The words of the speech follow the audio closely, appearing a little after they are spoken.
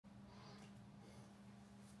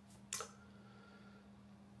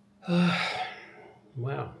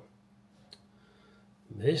Wow,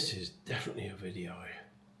 this is definitely a video I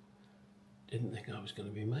didn't think I was going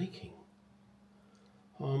to be making.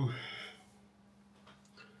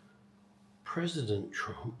 President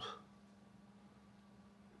Trump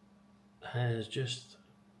has just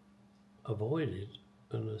avoided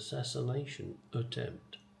an assassination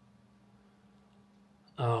attempt,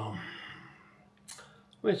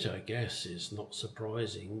 which I guess is not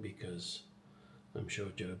surprising because I'm sure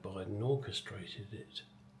Joe Biden orchestrated it,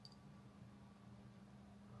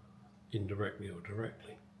 indirectly or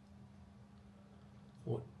directly.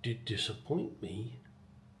 What did disappoint me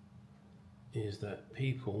is that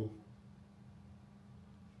people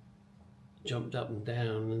jumped up and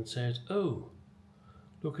down and said, "Oh,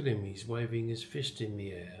 look at him, he's waving his fist in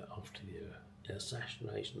the air after the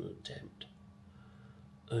assassination attempt.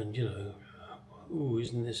 And, you know, ooh,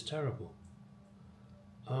 isn't this terrible?"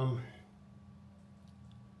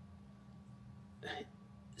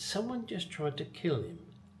 Someone just tried to kill him.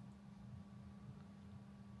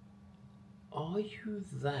 Are you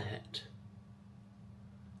that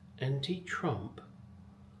anti-Trump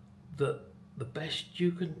that the best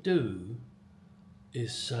you can do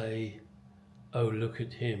is say, "Oh, look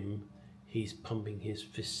at him, he's pumping his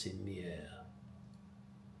fists in the air"?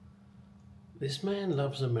 This man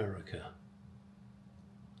loves America.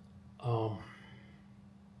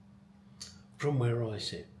 From where I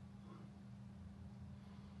sit,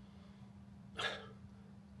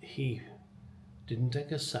 he didn't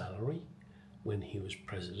take a salary when he was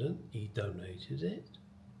president. He donated it.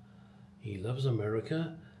 He loves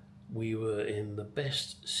America. We were in the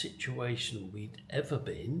best situation we'd ever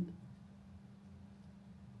been,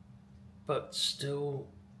 but still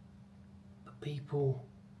the people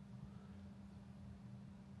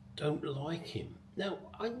don't like him. Now,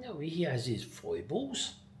 I know he has his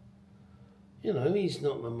foibles. You know, he's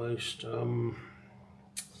not the most,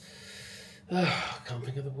 I can't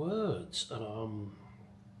think of the words.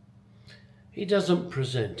 He doesn't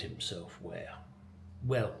present himself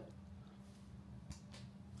well.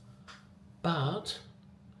 But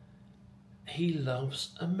he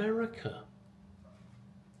loves America.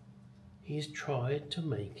 He's tried to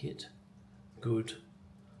make it good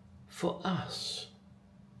for us.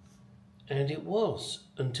 And it was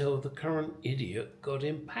until the current idiot got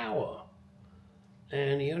in power.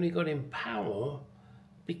 And he only got in power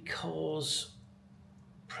because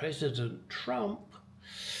President Trump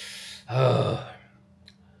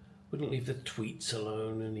wouldn't leave the tweets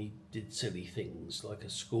alone, and he did silly things like a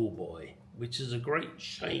schoolboy, which is a great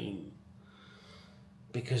shame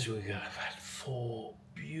because we have had 4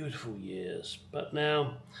 beautiful years. But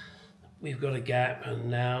now we've got a gap, and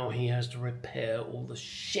now he has to repair all the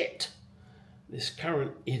shit this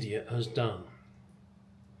current idiot has done.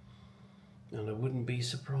 And I wouldn't be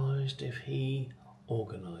surprised if he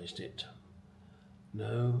organised it.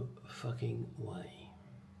 No fucking way.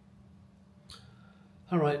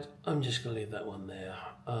 All right, I'm just going to leave that one there.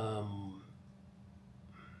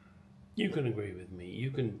 You can agree with me.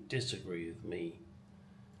 You can disagree with me.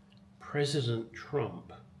 President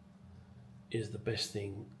Trump is the best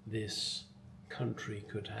thing this country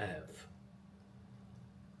could have.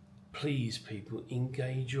 Please, people,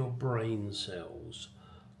 engage your brain cells.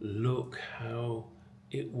 Look how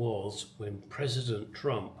it was when President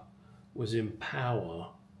Trump was in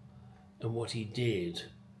power and what he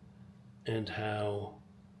did, and how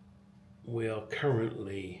we are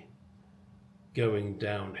currently going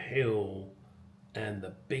downhill and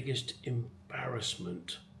the biggest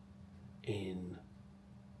embarrassment in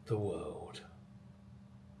the world.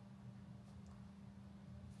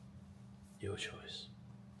 Your choice.